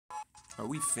Are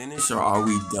we finished or are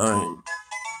we done,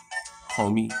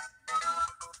 homie?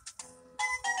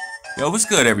 Yo, what's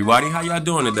good, everybody? How y'all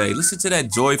doing today? Listen to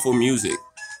that joyful music.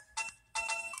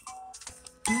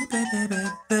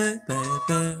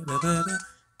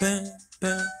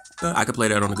 I could play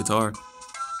that on the guitar.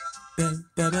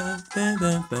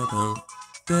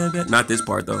 Not this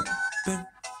part, though.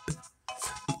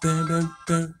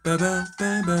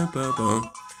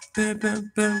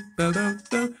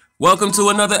 Welcome to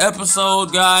another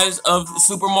episode, guys, of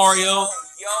Super Mario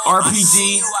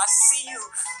RPG.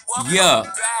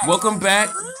 Yeah, welcome back.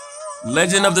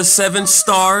 Legend of the Seven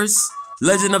Stars.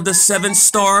 Legend of the Seven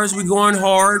Stars. We going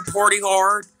hard, party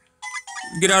hard.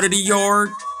 Get out of the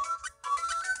yard.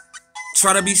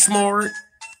 Try to be smart.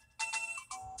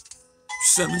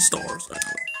 7 stars.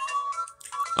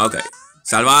 Okay.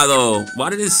 Salvado. Why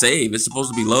did it save? It's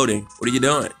supposed to be loading. What are you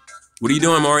doing? What are you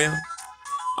doing, Mario?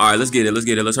 All right, let's get it. Let's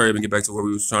get it. Let's hurry up and get back to where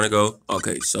we was trying to go.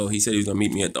 Okay, so he said he was going to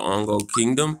meet me at the Ongo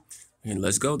Kingdom. And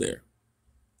let's go there.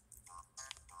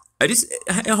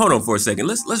 Hold on for a second.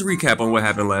 Let's recap on what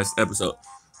happened last episode.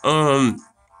 Well,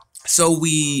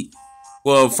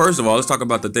 first of all, let's talk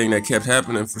about the thing that kept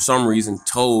happening. For some reason,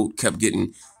 Toad kept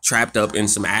getting trapped up in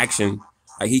some action.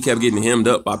 Like, he kept getting hemmed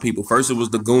up by people. First, it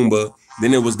was the Goomba.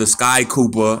 Then it was the Sky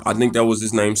Koopa. I think that was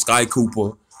his name, Sky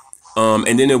Koopa.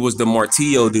 And then it was the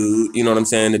Martillo dude. You know what I'm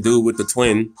saying? The dude with the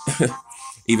twin.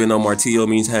 Even though Martillo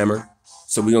means hammer.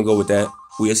 So we're going to go with that.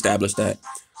 We established that.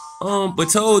 But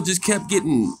Toad just kept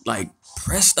getting, like,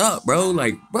 pressed up, bro.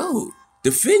 Like, bro,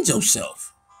 defend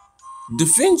yourself.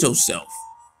 Defend yourself.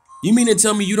 You mean to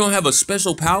tell me you don't have a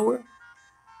special power?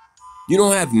 You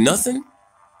don't have nothing?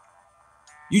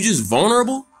 You just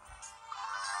vulnerable?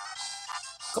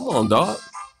 Come on, dog.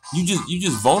 You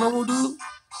just vulnerable, dude?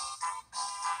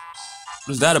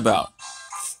 What's that about?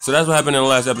 So that's what happened in the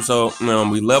last episode.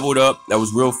 We leveled up. That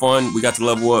was real fun. We got to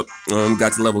level up.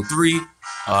 Got to level 3.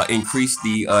 Increased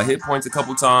the hit points a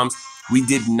couple times. We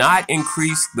did not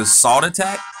increase the salt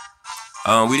attack.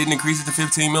 We didn't increase it to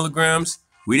 15 milligrams.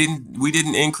 We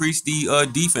didn't increase the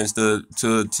defense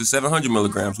to 700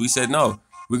 milligrams. We said no.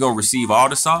 We're gonna receive all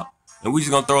the salt, and we're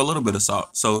just gonna throw a little bit of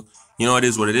salt. So you know, it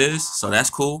is what it is. So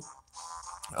that's cool.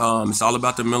 It's all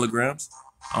about the milligrams.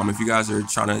 If you guys are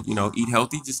trying to, you know, eat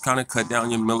healthy, just kind of cut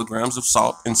down your milligrams of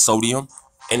salt and sodium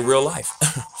in real life.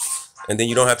 And then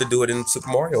you don't have to do it in Super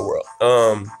Mario World.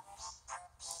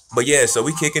 But yeah, so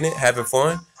we kicking it, having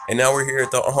fun. And now we're here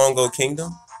at the Ongo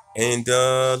Kingdom. And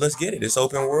let's get it. It's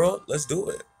open world. Let's do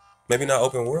it. Maybe not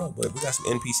open world, but we got some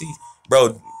NPCs.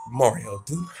 Bro, Mario,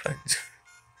 dude.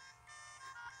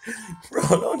 Bro,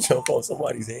 don't jump on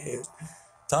somebody's head.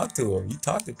 Talk to him. You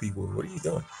talk to people. What are you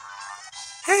doing?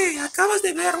 Hey, acabas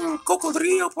de ver un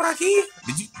cocodrilo por aquí?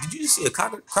 Did you just see a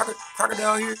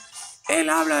crocodile here? Él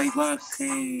habla igual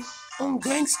que un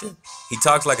gangster. He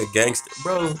talks like a gangster.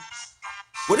 Bro,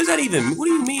 what does that even mean? What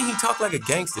do you mean he talks like a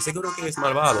gangster? Seguro que es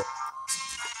malvado.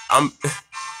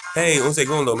 Hey, un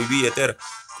segundo, mi billetera.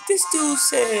 This dude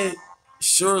said,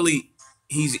 surely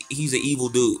he's an evil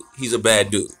dude. He's a bad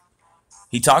dude.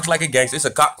 He talks like a gangster.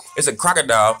 It's a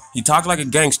crocodile. He talks like a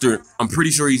gangster. I'm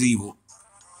pretty sure he's evil.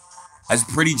 That's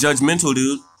pretty judgmental,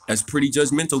 dude. That's pretty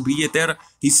judgmental. Billetera.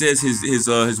 He says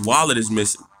his wallet is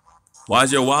missing. Why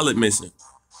is your wallet missing?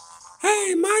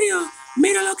 Hey, Mario,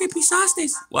 mira lo que pisaste.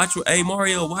 Hey,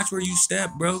 Mario, watch where you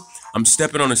step, bro. I'm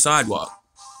stepping on the sidewalk.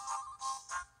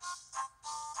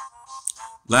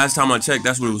 Last time I checked,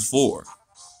 that's what it was for.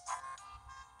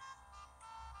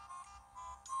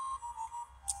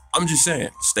 I'm just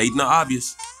saying, stating the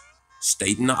obvious.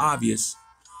 Stating the obvious.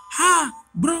 Ha,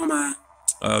 broma.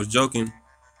 I was joking.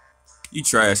 You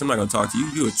trash. I'm not gonna talk to you.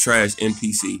 You're a trash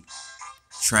NPC.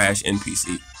 Trash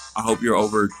NPC. I hope you're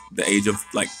over the age of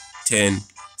like 10.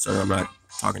 Sir, I'm not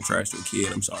talking trash to a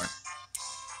kid. I'm sorry.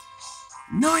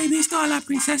 No he visto a la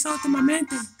princesa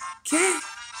últimamente. ¿Qué?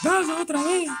 Dos otra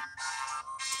vez.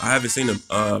 I haven't seen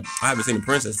the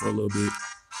princess for a little bit.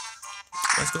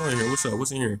 Let's go in here. What's up? What's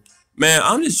in here? Man,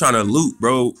 I'm just trying to loot,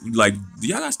 bro. Like, do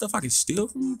y'all got stuff I can steal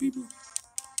from you people?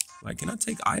 Like, can I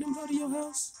take items out of your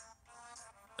house?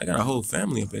 I got a whole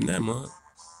family up in that mug.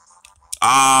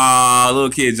 Ah, little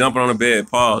kid jumping on the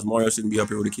bed. Pause. Mario shouldn't be up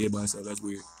here with a kid by himself. That's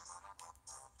weird.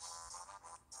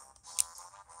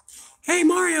 Hey,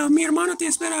 Mario, mi hermano te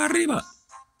espera arriba.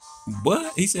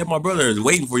 What? He said my brother is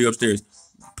waiting for you upstairs.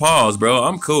 Pause, bro.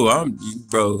 I'm cool.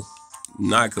 Bro,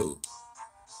 not cool.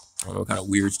 I don't know what kind of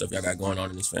weird stuff y'all got going on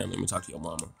in this family. Let me talk to your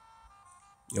mama.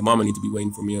 Your mama need to be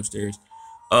waiting for me upstairs.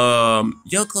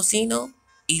 Yo cocino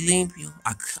y limpio.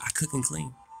 I cook and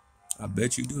clean. I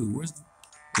bet you do. Is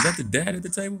that the dad at the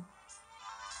table?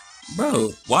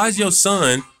 Bro, why is your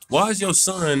son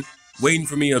waiting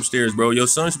for me upstairs, bro. Your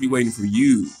son should be waiting for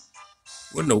you.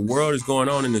 What in the world is going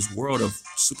on in this world of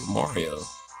Super Mario?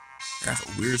 Got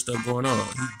some weird stuff going on.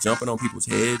 He's jumping on people's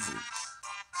heads. And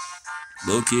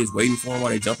little kids waiting for him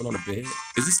while they jumping on the bed.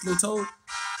 Is this little Toad?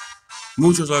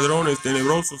 Muchos ladrones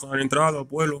tenebrosos han entrado al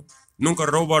pueblo. Nunca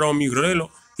robaron mi reloj.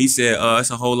 He said, it's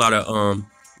a whole lot of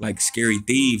like scary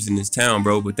thieves in this town,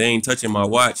 bro, but they ain't touching my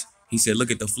watch. He said, look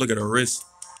at the flick of the wrist.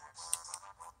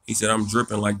 He said, I'm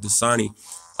dripping like Dasani.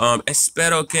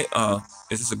 Espero que,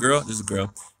 is this a girl? This is a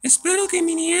girl. Espero que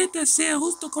mi nieta sea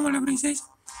justo como la princesa.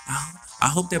 I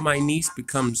hope that my niece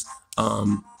becomes,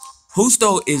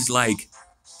 justo is like,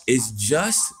 is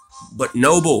just, but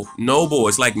noble. Noble.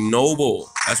 It's like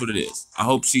noble. That's what it is. I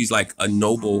hope she's like a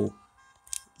noble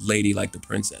lady like the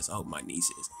princess. I hope my niece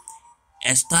is.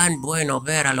 Es tan bueno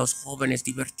ver a los jóvenes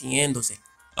divirtiéndose.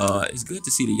 It's good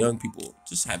to see the young people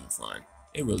just having fun.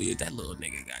 It really is. That little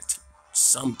nigga got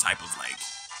some type of like,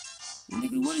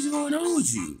 nigga, what is going on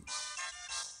with you?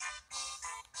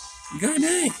 God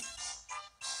dang.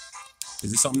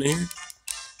 Is there something in here?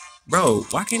 Bro,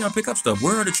 why can't I pick up stuff?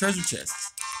 Where are the treasure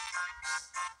chests?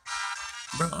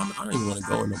 Bro, I don't even want to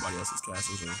go in nobody else's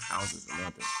castles or houses or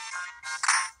nothing.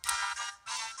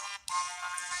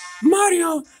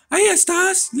 Mario, ahí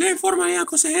estás. Le informaré al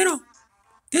consejero.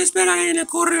 Te esperaré en el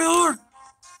corredor.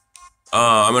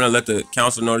 I'm gonna let the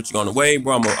counselor know that you're on the way,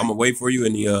 bro. I'm gonna wait for you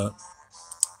in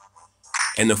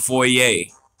the foyer.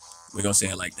 We're gonna say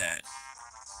it like that.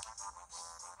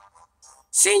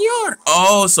 Senor.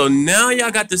 Oh, so now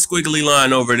y'all got the squiggly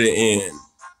line over the end.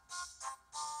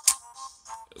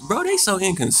 Bro, they so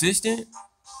inconsistent.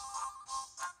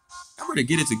 Y'all better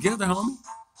get it together, homie.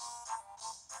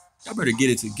 Y'all better get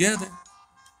it together.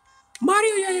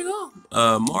 Mario ya llegó.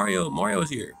 Mario is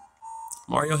here.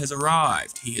 Mario has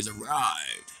arrived. He has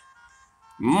arrived.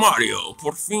 Mario,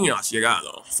 por fin has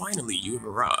llegado. Finally, you have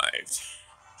arrived.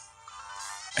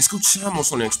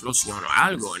 Escuchamos una explosión o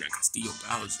algo en el castillo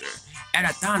Bowser.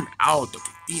 Era tan alto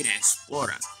que tira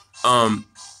esporas.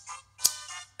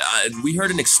 We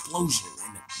heard an explosion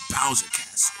in the Bowser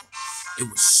castle. It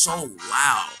was so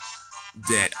loud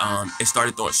that it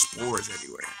started throwing spores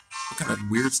everywhere. What kind of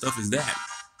weird stuff is that?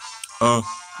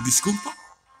 Disculpa,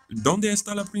 ¿dónde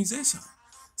está la princesa?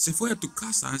 Se fue a tu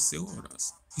casa hace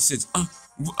horas. He says,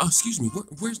 excuse me,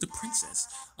 where's the princess?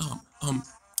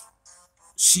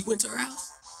 She went to her house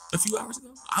a few hours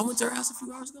ago. I went to her house a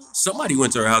few hours ago. Somebody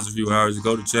went to her house a few hours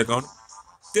ago to check on her.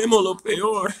 Temo lo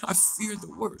peor. I fear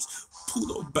the worst.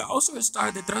 Pudo Bowser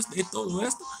estar detrás de todo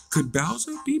esto? Could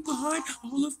Bowser be behind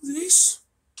all of this?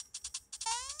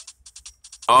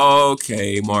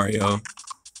 Okay, Mario.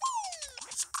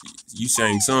 You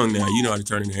sang song now. You know how to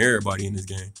turn into everybody in this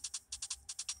game.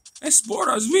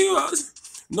 Esporas vivas.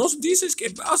 Nos dices que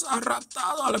Bowser ha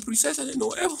raptado a la princesa de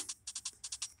nuevo.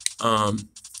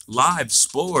 Live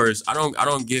spores. I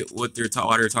don't get what they're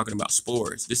talking about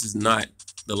spores. This is not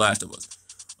The Last of Us.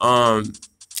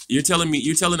 You're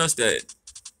telling us that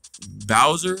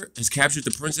Bowser has captured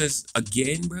the princess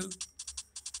again, bro?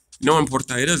 No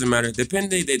importa, it doesn't matter.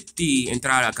 Depende de ti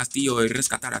entrar al castillo y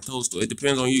rescatar a Toasto. It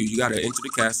depends on you. You gotta enter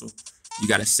the castle. You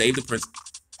gotta save the princess.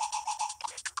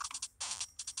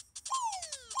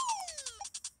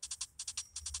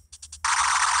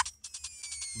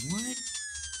 What?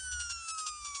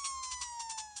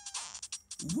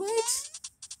 What?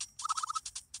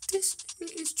 This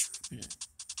nigga is tripping.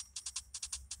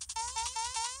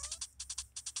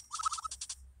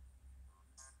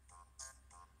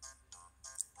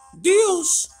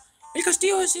 Dios, el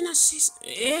castillo es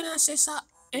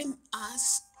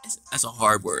that's a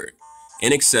hard word.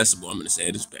 Inaccessible, I'm gonna say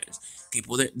it in Spanish.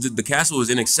 People, the castle is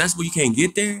inaccessible, you can't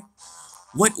get there?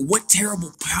 What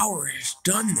terrible power has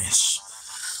done this?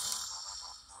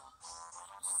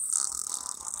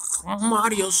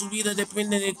 Mario, su vida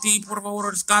depende de ti, por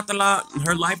favor, rescátala.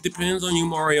 Her life depends on you,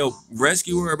 Mario.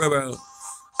 Rescue her, bro.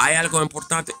 Hay algo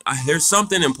importante. There's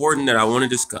something important that I want to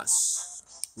discuss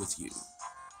with you.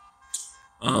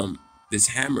 This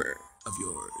hammer of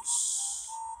yours.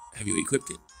 Have you equipped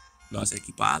it? Lo has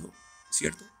equipado,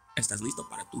 ¿cierto? ¿Estás listo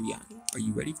para tu viaje? Are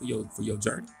you ready for your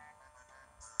journey?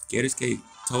 ¿Quieres que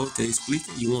Toad te explique?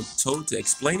 You want Toad to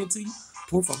explain it to you?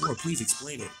 Por favor, please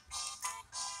explain it.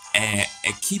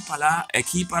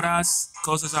 Equiparás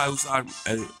cosas a usar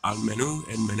al menú.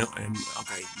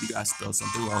 Okay, you guys spelled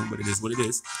something wrong, but it is what it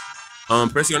is.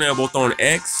 Presione el botón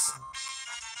X.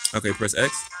 Okay, press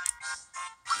X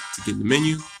to get in the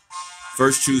menu.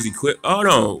 First, choose equip. Oh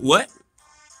no, what?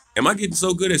 Am I getting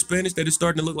so good at Spanish that it's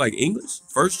starting to look like English?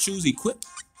 First, choose equip.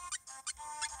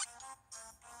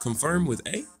 Confirm with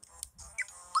A.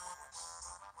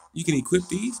 You can equip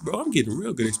these, bro. I'm getting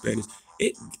real good at Spanish.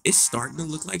 It's starting to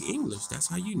look like English. That's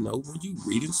how you know when you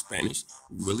read in Spanish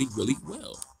really, really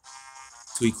well.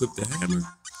 To equip the hammer,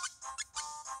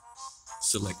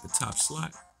 select the top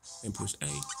slot and push A.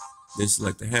 Then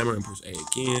select the hammer and push A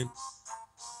again.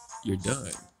 You're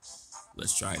done.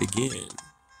 Let's try it again.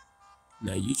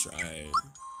 Now you try it.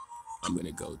 I'm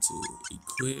gonna go to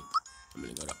equip. I'm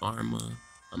gonna go to armor.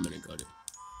 I'm gonna go to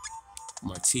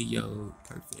martillo.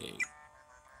 Perfect.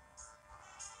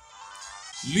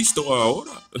 Listo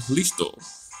ahora. Listo.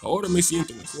 Ahora me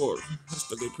siento mejor.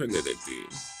 Esto depende de ti.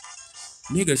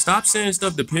 Nigga, stop saying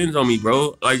stuff depends on me,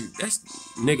 bro. Like, that's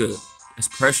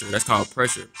pressure. That's called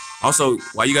pressure. Also,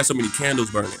 why you got so many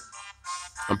candles burning?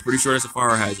 I'm pretty sure that's a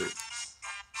fire hazard.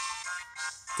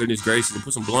 Goodness gracious, and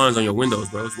put some blinds on your windows,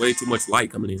 bro. It's way too much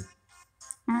light coming in.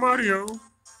 Mario.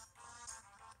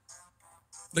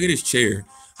 Look at this chair.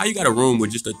 How you got a room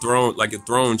with just a throne, like a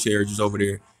throne chair just over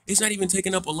there? It's not even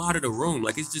taking up a lot of the room.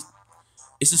 Like, it's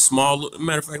a small,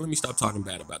 matter of fact, let me stop talking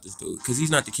bad about this dude, because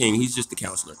he's not the king, he's just the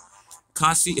counselor.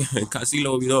 Casi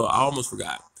lo olvidó, I almost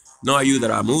forgot. No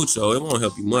ayudará mucho, it won't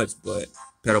help you much,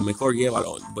 pero mejor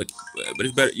llévalo. But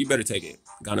it's better, you better take it.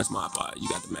 Ganas mapa, you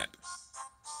got the map.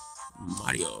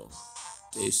 Mario,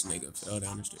 this nigga fell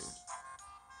down the stairs.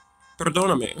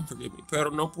 Perdóname, forgive me, pero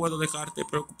no puedo dejarte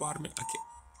preocuparme.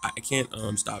 I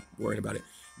can't stop worrying about it.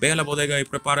 Ve a la bodega y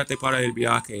prepárate para el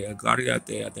viaje. El guardia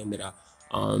te atenderá.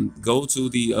 Go to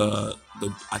the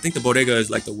I think the bodega is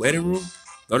like the wedding room.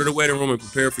 Go to the wedding room and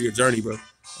prepare for your journey, bro.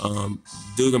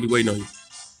 Dude gonna be waiting on you.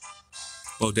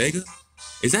 Bodega?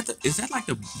 Is that like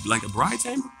the bride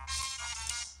chamber?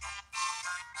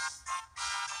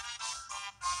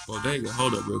 Bodega.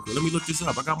 Hold up real quick. Let me look this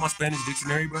up. I got my Spanish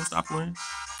dictionary, bro. Stop playing.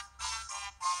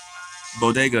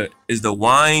 Bodega is the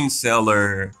wine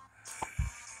cellar.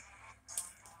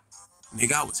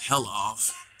 Nigga, I was hella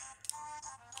off.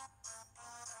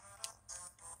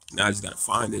 Now I just gotta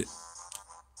find it.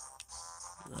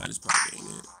 I just probably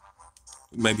ain't it.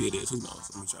 Maybe it is. Who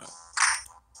knows? Let me try it.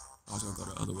 I was gonna go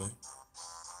the other way.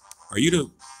 Are you the...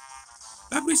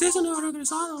 La princesa no ha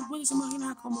regresado. Puedes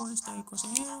imaginar cómo está el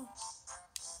consejero.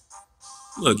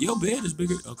 Look, your bed is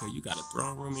bigger. Okay, you got a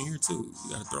throne room in here too.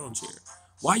 You got a throne chair.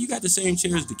 Why you got the same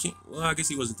chair as the king? Well, I guess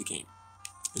he wasn't the king.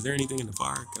 Is there anything in the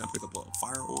fire? Can I pick up a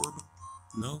fire orb?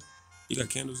 No? You got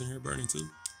candles in here burning too?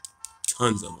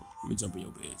 Tons of them. Let me jump in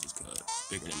your bed just cause it's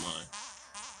bigger than mine.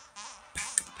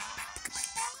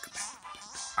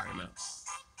 Alright, I'm out.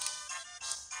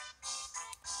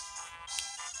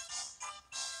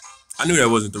 I knew that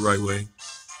wasn't the right way.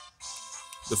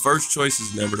 The first choice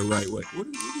is never the right way. Who are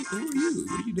you?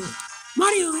 What are you doing?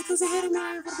 Mario, el consejero me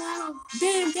ha informado.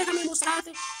 Ven, déjame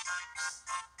mostrarte.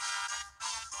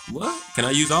 What? Can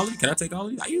I use all of these? Can I take all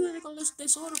of these? Ayúdame con los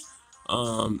tesoros.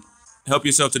 Help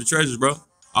yourself to the treasures, bro.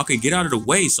 Okay, get out of the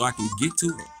way so I can get to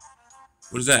them.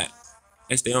 What is that?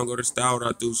 Este hongo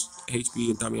restaura tus HP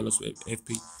y también los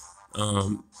FP.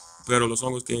 Pero los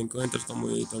hongos que encuentras como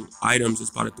items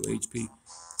es para tu HP.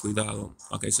 Cuidado.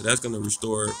 Okay, so that's gonna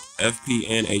restore FP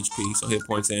and HP, so hit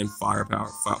points and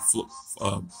firepower,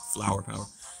 flower power.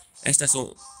 Esta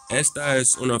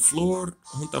es una flor.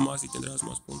 Junta más y tendrás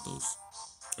más puntos.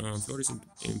 Flores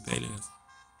en peleas.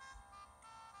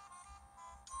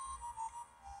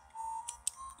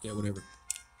 Yeah, whatever.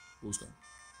 Busca.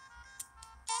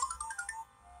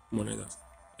 Monedas.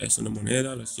 Es una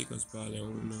moneda. Las chicas valen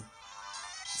 1.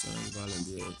 Las valen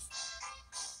 10.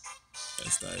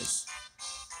 Esta es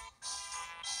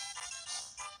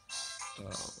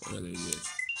una de 10.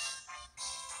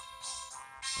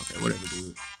 Okay, whatever,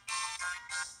 dude.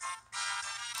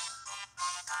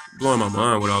 Blowing my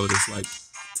mind with all of this, like,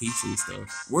 teaching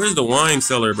stuff. Where's the wine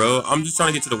cellar, bro? I'm just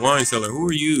trying to get to the wine cellar. Who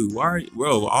are you? Why are you?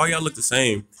 Bro, all y'all look the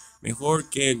same. Mejor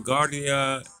que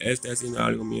guardia esté haciendo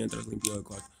algo mientras limpia el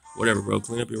cuarto. Whatever, bro.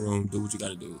 Clean up your room. Do what you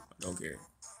gotta do. I don't care.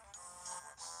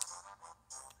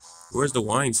 Where's the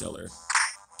wine cellar?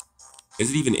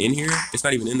 Is it even in here? It's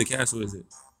not even in the castle, is it?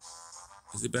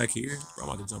 Is it back here? Bro, I'm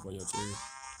about to jump on your chair.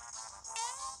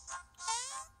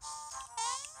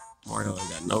 Mario ain't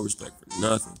got no respect for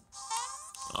nothing.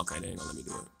 Okay, they ain't gonna let me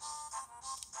do it.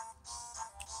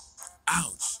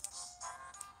 Ouch.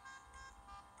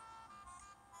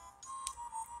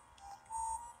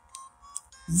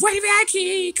 Vuelve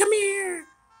aquí, come here.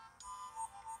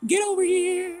 Get over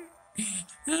here.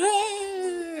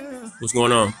 What's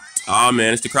going on? Oh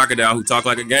man, it's the crocodile who talk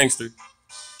like a gangster.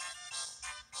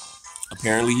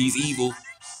 Apparently he's evil.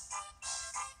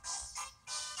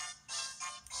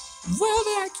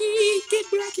 Vuelve aquí, get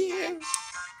back here.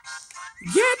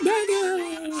 Get back here.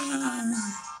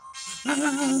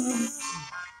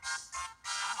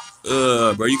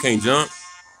 Bro, you can't jump.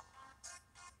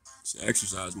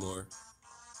 exercise more.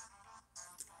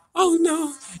 Oh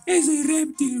no, ese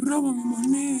reptil robó mi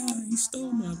moneda. He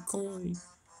stole my coin.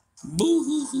 Boo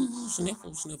hoo hoo hoo.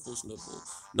 Sniffle, sniffle, sniffle.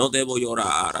 No debo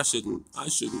llorar. I shouldn't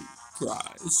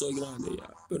cry. It's so grande ya.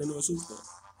 Pero no asusta.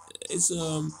 It's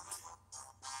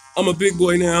I'm a big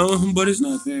boy now, but it's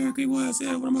not fair. Okay, what I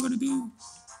said, what am I gonna do?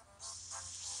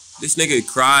 This nigga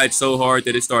cried so hard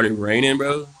that it started raining,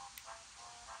 bro.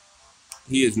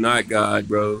 He is not God,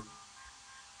 bro.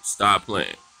 Stop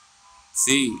playing.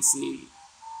 Sí.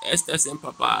 Estás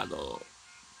empapado.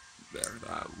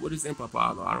 ¿Verdad? What is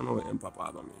empapado? I don't know what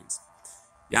empapado means.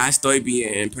 Ya estoy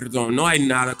bien. Perdón. No hay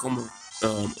nada como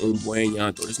un buen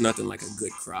llanto. There's nothing like a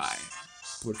good cry.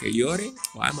 Porque llore?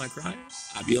 Why am I crying?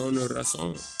 Había una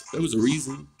razón. There was a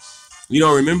reason. You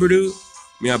don't remember, dude?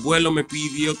 Mi abuelo me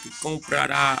pidió que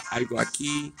comprara algo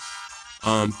aquí.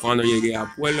 Cuando llegué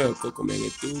al pueblo, el coco me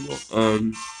detuvo.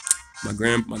 My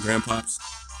grandpops,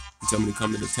 he told me to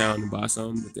come to the town and buy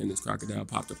some, but then this crocodile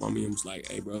popped up on me and was like,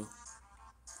 hey, bro,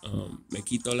 me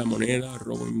quito la moneda,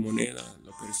 robo mi moneda,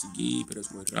 lo perseguí, pero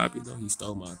es muy rápido. He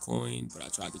stole my coin, but I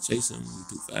tried to chase him. He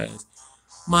too fast.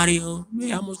 Mario,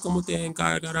 veamos cómo te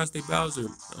encargarás de Bowser.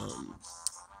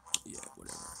 Yeah,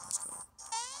 whatever. Let's go.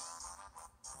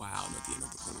 Wow, no tiene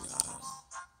oportunidad.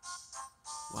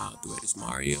 Wow, tú eres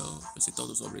Mario. Yo sé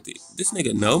todo sobre ti. This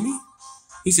nigga know me?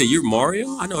 He said, you're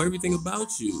Mario? I know everything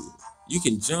about you. You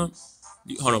can jump.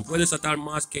 Hold on. Puedes saltar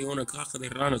más que una caja de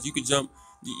ranas. You can jump.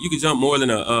 You can jump more than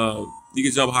you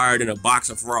can jump higher than a box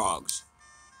of frogs.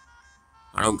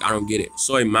 I don't get it.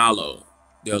 Soy malo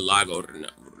del lago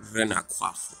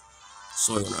Renacuajo.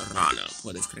 Soy una rana.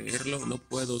 ¿Puedes creerlo? No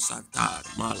puedo saltar.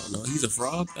 Malo. No, he's a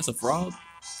frog. That's a frog.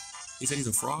 He said he's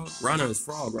a frog. Rana is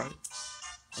frog, right?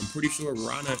 I'm pretty sure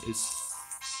Rana is.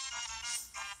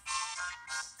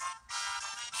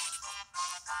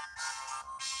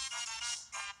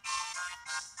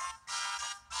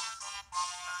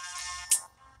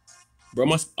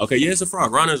 Bro, okay, yeah, it's a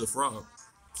frog. Rana is a frog.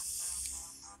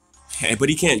 Hey, but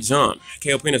he can't jump.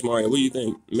 Kale Penis Mario, what do you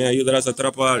think? Me ayudarás a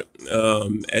atrapar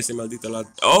ese maldito la.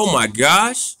 Oh my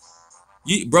gosh.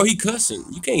 Bro, he cussing.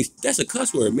 You can't. That's a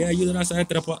cuss word. Me ayudarás a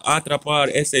atrapar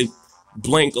ese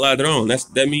blank ladrón.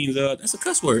 That means that's a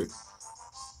cuss word.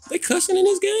 They cussing in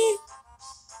this game?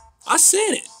 I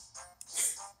said it.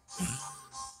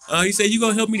 He said, you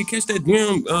gonna help me to catch that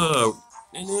damn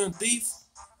thief?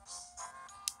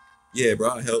 Yeah,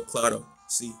 bro, I help Claro.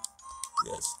 See.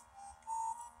 Yes.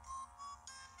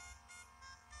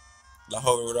 La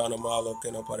joven rana malo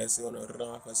que no parece una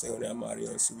rana, según el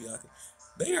Mario en su viaje.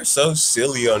 They are so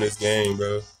silly on this game,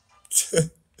 bro.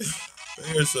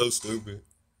 They are so stupid.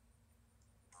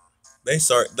 They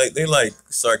like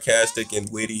sarcastic and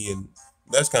witty, and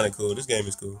that's kind of cool. This game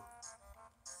is cool.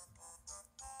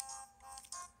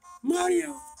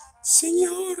 Mario,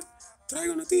 señor,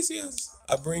 traigo noticias.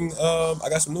 I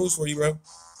got some news for you, bro.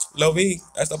 Lo vi,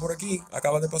 está por aquí.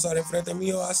 Acaba de pasar enfrente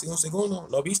mío hace un segundo.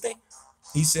 ¿Lo viste?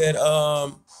 He said,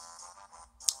 I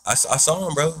saw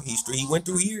him, bro. He went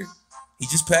through here. He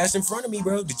just passed in front of me,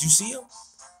 bro. Did you see him?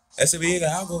 Ese veía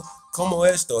algo como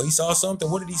esto. He saw something.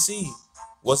 What did he see?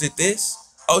 Was it this?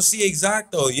 Oh, sí,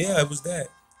 exacto. Yeah, it was that.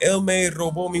 Él me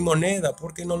robó mi moneda.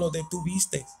 ¿Por qué no lo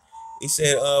detuviste? He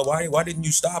said, why didn't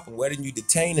you stop him? Why didn't you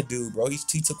detain the dude, bro? He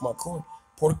took my coin.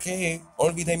 ¿Por qué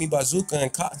olvidé mi bazooka en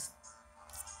casa?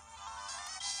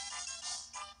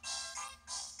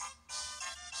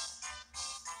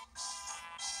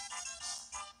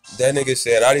 That nigga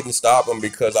said, I didn't stop him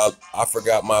because I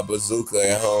forgot my bazooka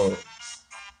at home.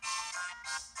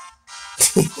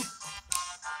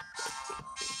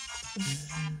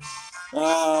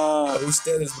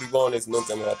 Ustedes bribones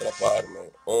nunca me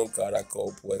atraparme. Un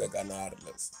caracol puede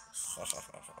ganarles.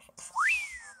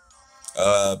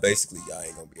 Basically, y'all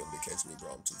ain't gonna be able to catch me, bro.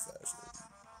 I'm too fast.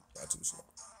 Y'all too slow.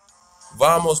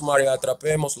 Vamos, Mario,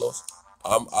 atrapémoslos.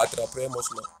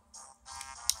 Atrapémoslos.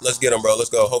 Let's get him, bro. Let's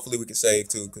go. Hopefully we can save,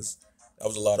 too, because that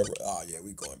was a lot of... Oh, yeah,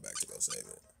 we going back to go save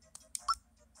it.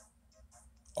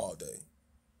 All day.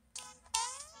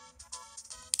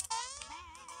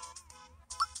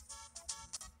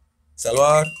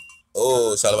 Salvar.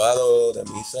 Oh, salvado. That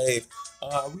means save.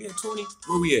 We at 20?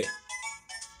 Where we at?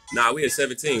 Nah, we at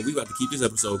 17. We got to keep this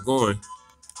episode going.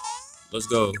 Let's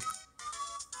go.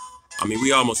 I mean,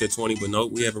 we almost at 20, but no,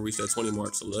 we haven't reached that 20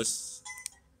 mark, so let's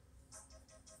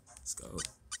go.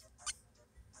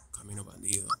 Camino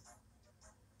bandido.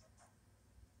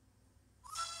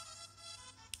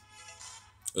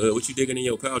 What you digging in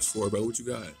your pouch for, bro? What you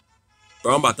got?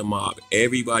 Bro, I'm about to mob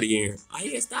everybody in.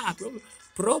 Ahí está, bro.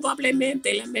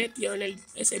 Probablemente le metió en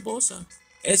esa bolsa.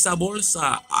 Esa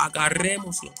bolsa,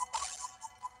 agarrémoslo.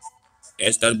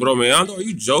 ¿Estás bromeando? Are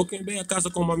you joking, man?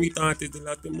 ¿Acaso con mamita antes de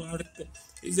la muerte?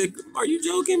 He said, are you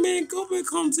joking, man? Go back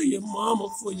home to your mama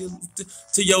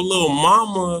to your little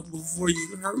mama before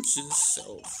you hurt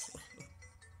yourself.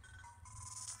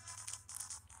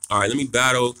 All right, let me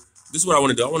battle. This is what I want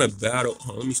to do. I want to battle.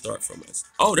 Let me start from us.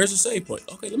 Oh, there's a save point.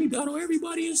 Okay, let me battle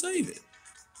everybody and save it.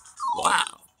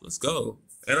 Wow, let's go.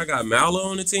 And I got Mallow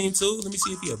on the team too. Let me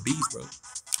see if he a beast, bro.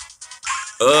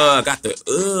 I got the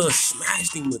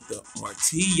smashed him with the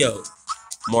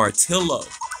Martillo.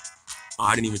 Oh,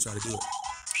 I didn't even try to do it.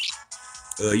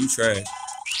 You trash.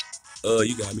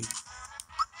 You got me.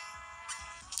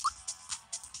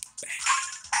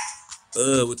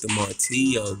 With the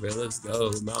Martillo, bro. Let's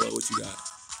go. Mallow, what you got?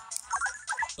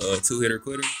 Two-hitter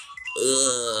quitter.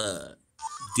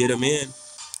 Get him in.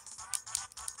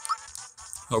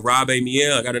 Harabe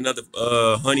Miel. I got another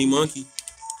honey monkey.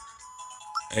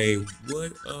 Hey,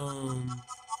 what?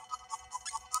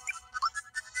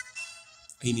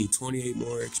 He needs 28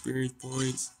 more experience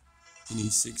points. He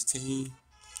needs 16.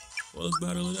 Well, let's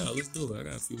battle it out. Let's do it. I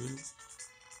got a few minutes.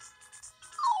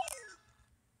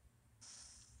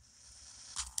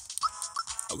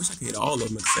 I wish I could hit all of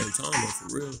them at the same time, though, for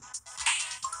real.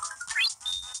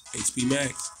 HP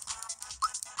max.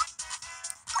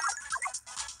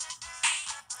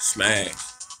 Smash.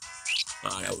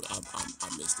 I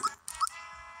missed it.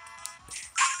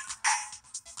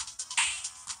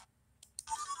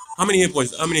 How many hit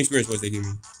points? How many experience points they give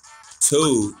me?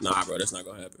 2. Nah, bro, that's not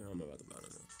gonna happen. I'm not about to battle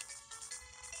them.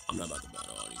 I'm not about to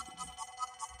battle all these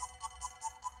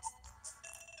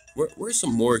people. Where's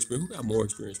some more experience? Who got more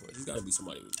experience points? There's gotta be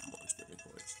somebody with more experience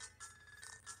points.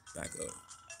 Back up.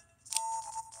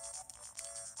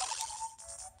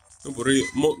 No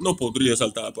podría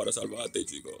saltar para salvarte,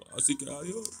 chico. Así que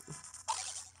adiós.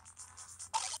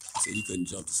 He said you couldn't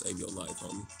jump to save your life,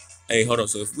 homie. Hey, hold on.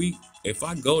 So if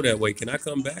I go that way, can I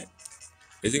come back?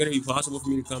 Is it gonna be possible for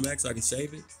me to come back so I can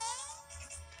save it?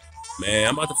 Man,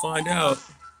 I'm about to find out.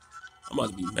 I'm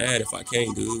about to be mad if I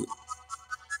can't, dude.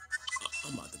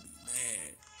 I'm about to be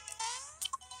mad.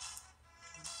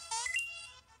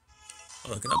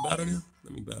 Hold on, can I battle them?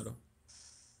 Let me battle.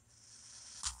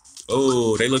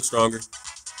 Oh, they look stronger.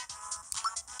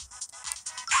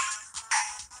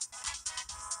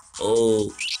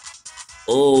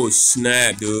 Oh,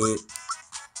 snap, dude.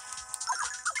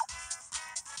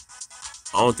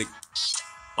 I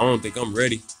don't think I'm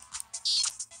ready.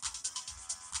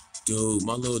 Dude,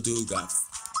 my little dude got...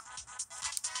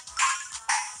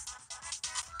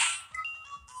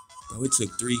 Bro, it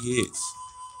took 3 hits.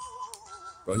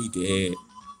 Bro, he dead.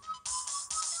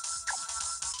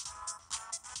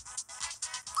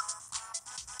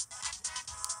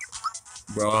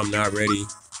 Bro, I'm not ready.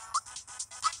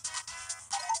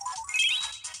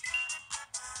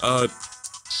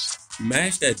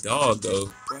 Mash that dog, though.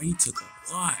 Bro, he took a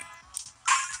lot.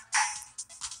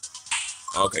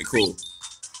 Okay, cool.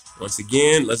 Once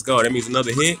again, let's go. That means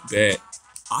another hit. Bad.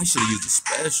 I should have used a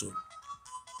special.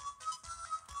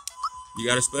 You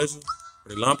got a special? Or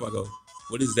the Lampago?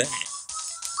 What is that?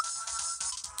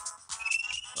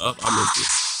 Oh, I missed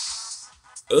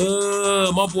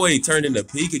it. My boy turned into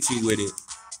Pikachu with it.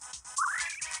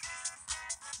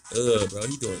 Bro,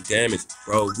 he doing damage.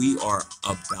 Bro, we are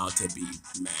about to be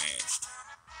mashed.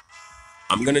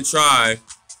 I'm gonna try.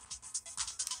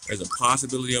 There's a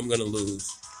possibility I'm gonna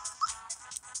lose.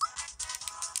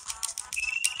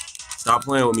 Stop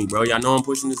playing with me, bro. Y'all know I'm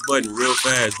pushing this button real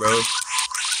fast, bro.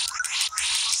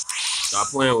 Stop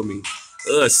playing with me.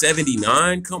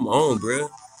 79? Come on, bro.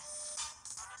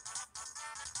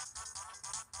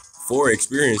 4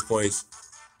 experience points.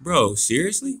 Bro,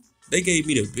 seriously? They gave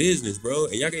me the business, bro.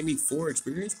 And y'all gave me 4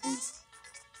 experience points?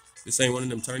 This ain't one of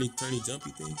them turny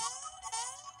jumpy things.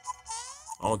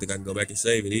 I don't think I can go back and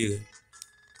save it either.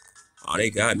 Oh, they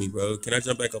got me, bro. Can I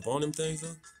jump back up on them things,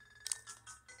 though?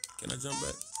 Can I jump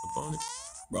back up on it?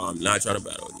 Bro, I'm not trying to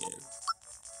battle again.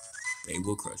 They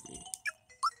will crush me.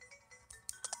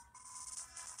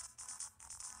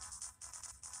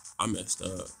 I messed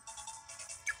up.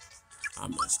 I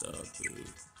messed up,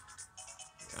 dude.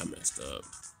 I messed up.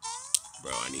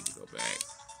 Bro, I need to go back.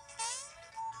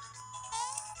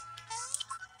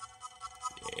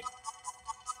 Yeah.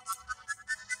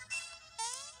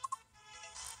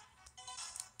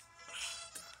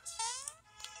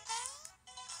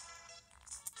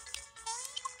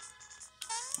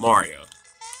 Mario,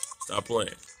 stop playing.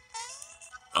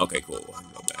 Okay, cool. I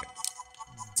can go back.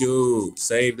 Dude,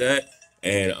 save that.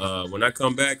 And when I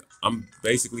come back, I'm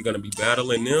basically going to be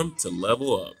battling them to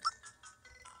level up.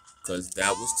 Because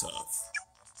that was tough.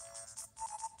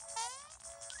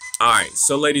 Alright,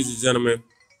 so ladies and gentlemen.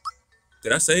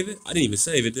 Did I save it? I didn't even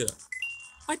save it, did I?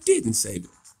 I didn't save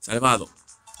it. Salvado.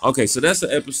 Okay, so that's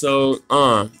the episode.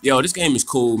 Yo, this game is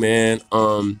cool, man.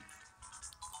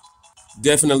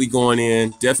 Definitely going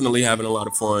in. Definitely having a lot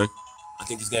of fun. I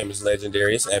think this game is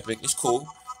legendary. It's epic. It's cool.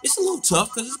 It's a little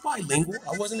tough because it's bilingual.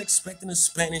 I wasn't expecting a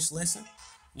Spanish lesson,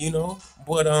 you know.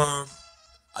 But I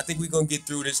think we're gonna get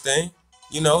through this thing.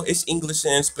 You know, it's English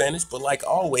and Spanish, but like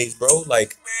always, bro,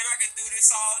 like Man, I can do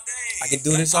this all day. I can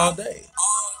do this all day.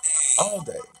 All day. All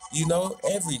day. You know,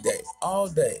 every day. All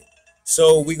day.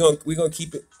 So we gonna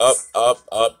keep it up, up,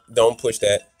 up. Don't push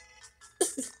that.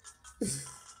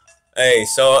 Hey,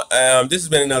 so this has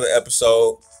been another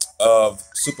episode of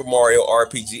Super Mario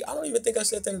RPG. I don't even think I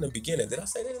said that in the beginning. Did I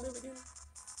say that in the beginning?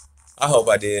 I hope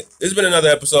I did. This has been another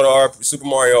episode of Super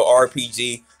Mario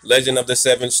RPG, Legend of the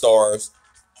Seven Stars.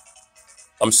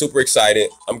 I'm super excited.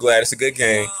 I'm glad it's a good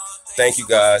game. Thank you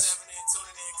guys.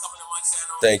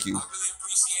 Thank you.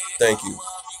 Thank you.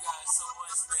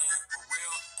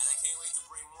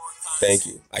 Thank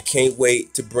you. I can't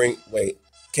wait to bring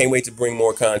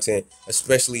more content,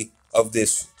 especially of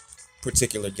this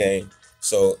particular game.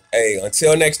 So, hey,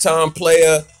 until next time,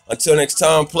 player, keep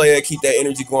that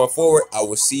energy going forward. I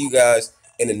will see you guys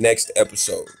in the next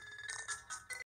episode.